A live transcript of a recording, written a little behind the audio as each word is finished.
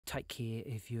take care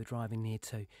if you're driving there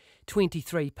too.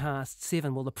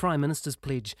 7:23. Well, the Prime Minister's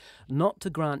pledge not to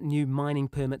grant new mining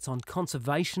permits on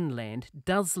conservation land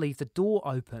does leave the door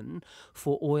open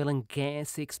for oil and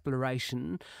gas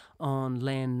exploration on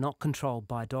land not controlled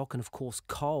by DOC, and of course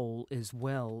coal as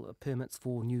well. Permits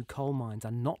for new coal mines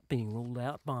are not being ruled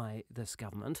out by this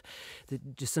government.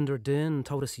 Jacinda Ardern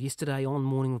told us yesterday on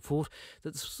Morning Report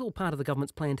that this is all part of the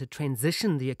government's plan to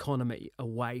transition the economy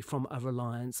away from a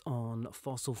reliance on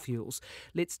fossil fuels.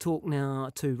 Let's talk now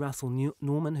to Russel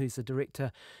Norman, who's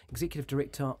the Executive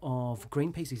Director of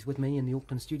Greenpeace. He's with me in the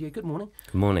Auckland studio. Good morning.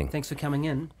 Good morning. Thanks for coming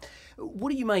in.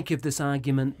 What do you make of this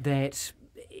argument that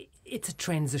it's a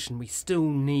transition? We still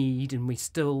need and we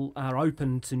still are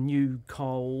open to new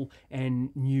coal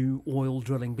and new oil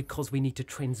drilling because we need to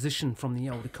transition from the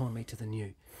old economy to the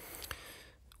new?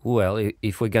 Well,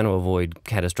 if we're going to avoid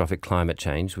catastrophic climate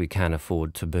change, we can't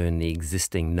afford to burn the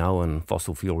existing known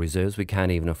fossil fuel reserves. We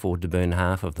can't even afford to burn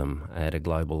half of them at a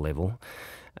global level.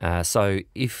 So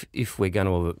if we're going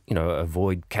to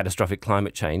avoid catastrophic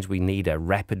climate change, we need a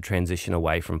rapid transition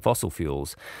away from fossil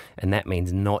fuels, and that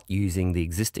means not using the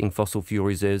existing fossil fuel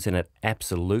reserves, and it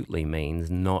absolutely means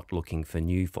not looking for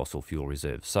new fossil fuel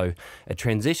reserves. So a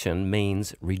transition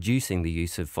means reducing the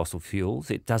use of fossil fuels.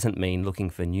 It doesn't mean looking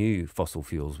for new fossil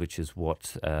fuels, which is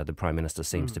what the Prime Minister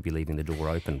seems to be leaving the door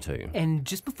open to. And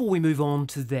just before we move on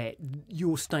to that,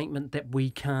 your statement that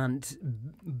we can't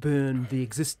burn the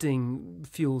existing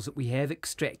fuels that we have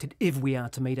extracted if we are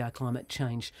to meet our climate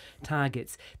change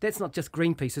targets. That's not just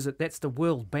Greenpeace, is it? That's the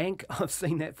World Bank I've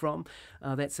seen that from.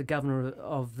 That's the governor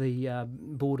of the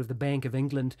board of the Bank of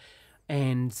England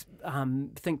and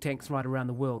think tanks right around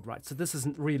the world, right? So this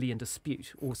isn't really in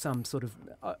dispute or some sort of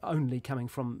only coming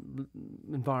from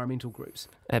environmental groups.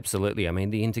 Absolutely. I mean,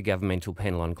 the Intergovernmental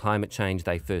Panel on Climate Change,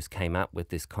 they first came up with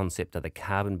this concept of the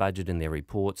carbon budget in their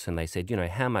reports, and they said,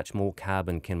 how much more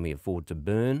carbon can we afford to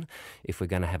burn if we're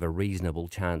going to have a reasonable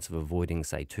chance of avoiding,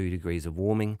 say, 2 degrees of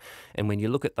warming? And when you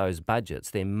look at those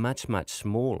budgets, they're much, much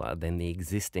smaller than the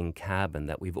existing carbon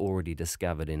that we've already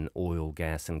discovered in oil,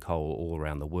 gas and coal all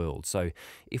around the world. So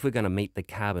if we're going to meet the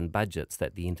carbon budgets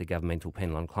that the Intergovernmental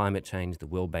Panel on Climate Change, the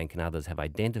World Bank and others have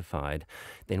identified,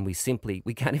 then we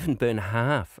can't even burn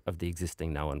half of the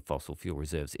existing known fossil fuel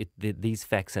reserves. These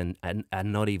facts are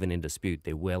not even in dispute.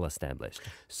 They're well established.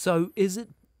 So is it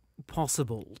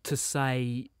possible to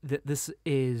say that this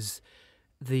is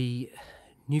the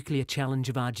nuclear challenge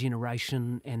of our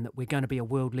generation and that we're going to be a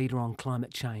world leader on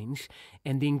climate change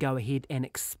and then go ahead and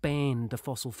expand the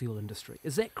fossil fuel industry?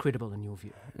 Is that credible in your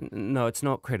view? No, it's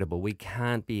not credible. We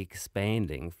can't be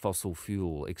expanding fossil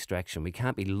fuel extraction. We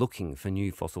can't be looking for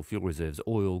new fossil fuel reserves,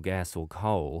 oil, gas or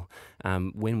coal,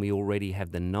 when we already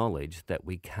have the knowledge that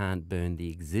we can't burn the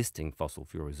existing fossil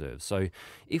fuel reserves. So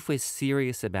if we're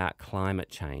serious about climate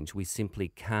change, we simply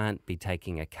can't be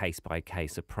taking a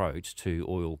case-by-case approach to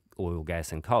oil,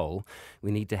 gas and coal.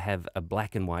 We need to have a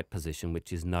black and white position,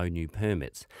 which is no new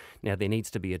permits. Now, there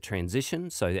needs to be a transition.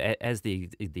 So as the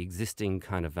existing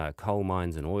kind of coal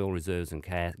mines and oil reserves and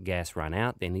gas run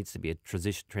out, there needs to be a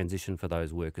transition for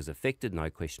those workers affected, no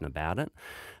question about it.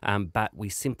 But we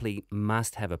simply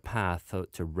must have a path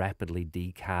to rapidly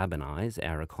decarbonise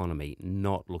our economy,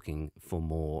 not looking for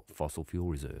more fossil fuel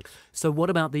reserves. So what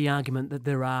about the argument that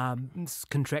there are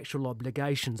contractual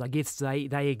obligations? I guess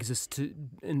they exist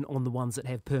on the ones that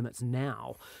have permits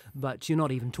now, but you're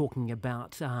not even talking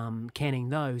about canning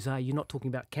those, are you? Not talking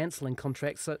about cancelling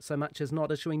contracts so much as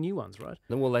not issuing new ones, right?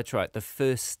 Well, that's right. The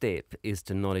first step is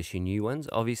to not issue new ones.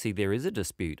 Obviously, there is a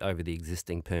dispute over the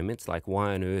existing permits, like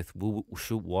why on earth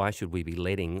why should we be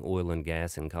letting oil and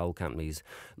gas and coal companies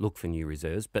look for new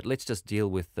reserves? But let's just deal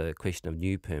with the question of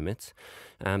new permits.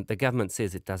 The government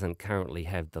says it doesn't currently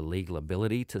have the legal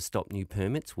ability to stop new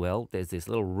permits. Well, there's this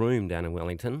little room down in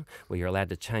Wellington where you're allowed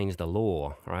to change the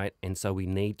law, right? And so we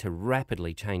need to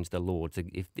rapidly change the law.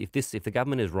 If the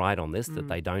government is right on this, that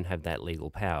they don't have that legal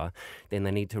power, then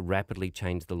they need to rapidly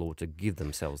change the law to give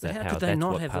themselves that power. Could they That's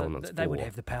not what have Parliament's they for. would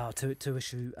have the power to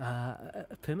issue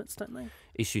permits, don't they?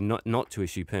 Not to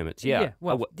issue permits. Yeah.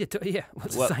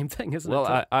 It's the same thing, isn't it?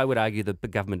 Well, I would argue that the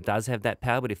government does have that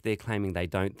power, but if they're claiming they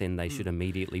don't, then they should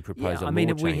immediately propose a law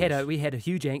change. We had a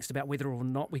huge angst about whether or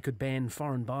not we could ban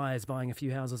foreign buyers buying a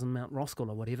few houses in Mount Roskill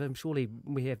or whatever. Surely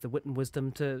we have the wit and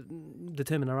wisdom to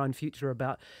determine our own future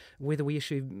about whether we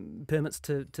issue permits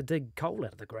to dig coal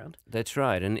out of the ground. That's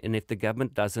right. And if the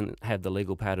government doesn't have the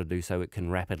legal power to do so, it can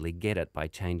rapidly get it by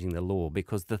changing the law.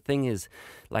 Because the thing is,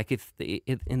 like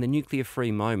in the nuclear-free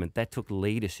nuclear-free moment, that took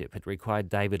leadership. It required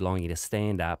David Lange to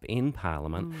stand up in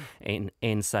Parliament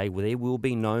and say, well, there will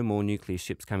be no more nuclear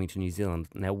ships coming to New Zealand.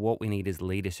 Now, what we need is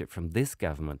leadership from this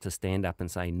government to stand up and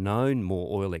say no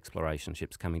more oil exploration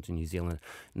ships coming to New Zealand,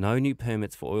 no new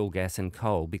permits for oil, gas and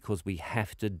coal, because we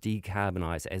have to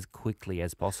decarbonise as quickly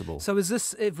as possible. So is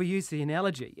this, if we use the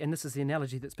analogy, and this is the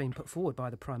analogy that's been put forward by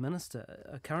the Prime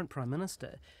Minister, current Prime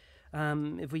Minister,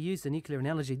 if we use the nuclear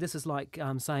analogy, this is like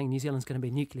saying New Zealand's going to be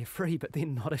nuclear-free, but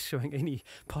then not issuing any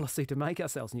policy to make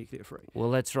ourselves nuclear-free. Well,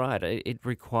 that's right. It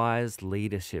requires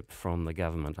leadership from the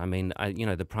government. I mean,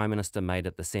 the Prime Minister made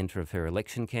it the centre of her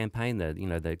election campaign,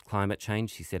 the climate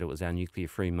change. She said it was our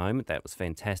nuclear-free moment. That was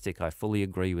fantastic. I fully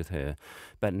agree with her.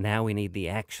 But now we need the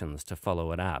actions to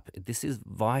follow it up. This is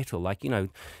vital. Like,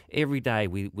 every day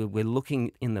we're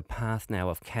looking in the path now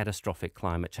of catastrophic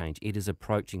climate change. It is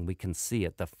approaching. We can see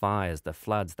it. The fires, the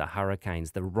floods, the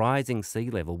hurricanes, the rising sea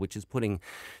level, which is putting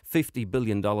 $50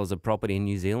 billion of property in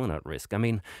New Zealand at risk. I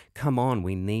mean, come on,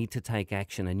 we need to take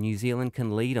action, and New Zealand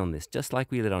can lead on this, just like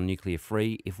we did on nuclear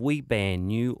free. If we ban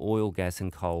new oil, gas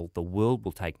and coal, the world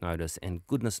will take notice, and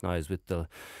goodness knows with the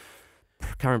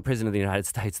current President of the United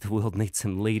States, the world needs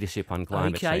some leadership on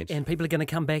climate change. Okay, and people are going to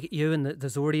come back at you, and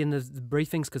there's already in the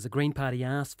briefings, because the Green Party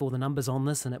asked for the numbers on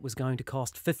this, and it was going to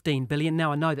cost $15 billion.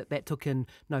 Now, I know that took in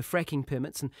no fracking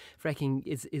permits, and fracking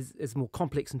is more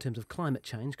complex in terms of climate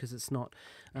change, because it's not,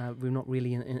 we're not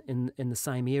really in the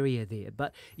same area there.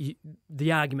 But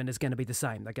the argument is going to be the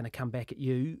same. They're going to come back at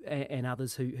you and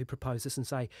others who propose this and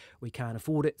say, we can't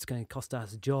afford it, it's going to cost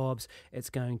us jobs,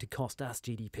 it's going to cost us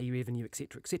GDP revenue,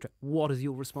 etc., etc. What is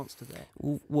your response to that?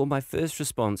 Well, my first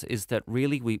response is that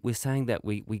really we're saying that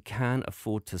we can't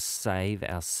afford to save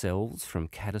ourselves from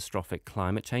catastrophic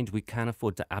climate change. We can't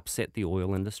afford to upset the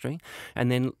oil industry.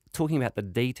 And then talking about the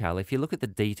detail, if you look at the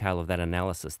detail of that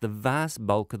analysis, the vast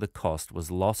bulk of the cost was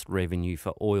lost revenue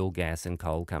for oil, gas and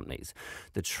coal companies.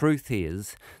 The truth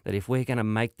is that if we're going to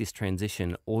make this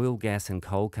transition, oil, gas and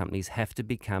coal companies have to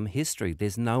become history.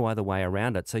 There's no other way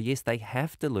around it. So yes, they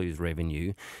have to lose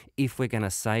revenue if we're going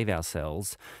to save ourselves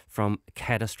from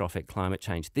catastrophic climate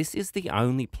change. This is the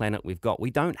only planet we've got.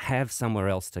 We don't have somewhere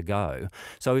else to go.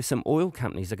 So if some oil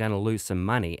companies are going to lose some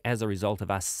money as a result of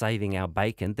us saving our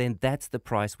bacon, then that's the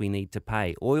price we need to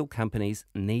pay. Oil companies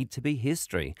need to be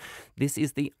history. This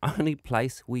is the only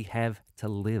place we have to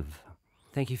live.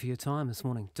 Thank you for your time this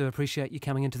morning. Do appreciate you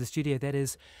coming into the studio. That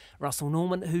is Russel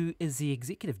Norman, who is the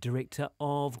Executive Director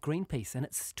of Greenpeace, and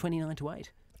it's 29 to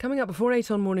 8. Coming up before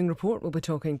 8 on Morning Report, we'll be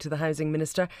talking to the Housing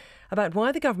Minister about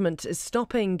why the government is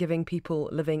stopping giving people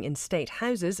living in state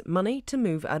houses money to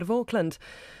move out of Auckland.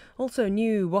 Also,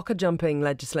 new waka jumping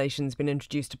legislation has been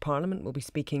introduced to Parliament. We'll be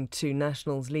speaking to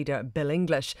Nationals leader Bill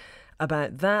English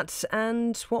about that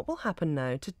and what will happen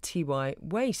now to Tiwai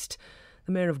Waste.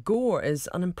 The Mayor of Gore is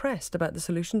unimpressed about the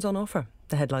solutions on offer.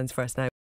 The headlines first now.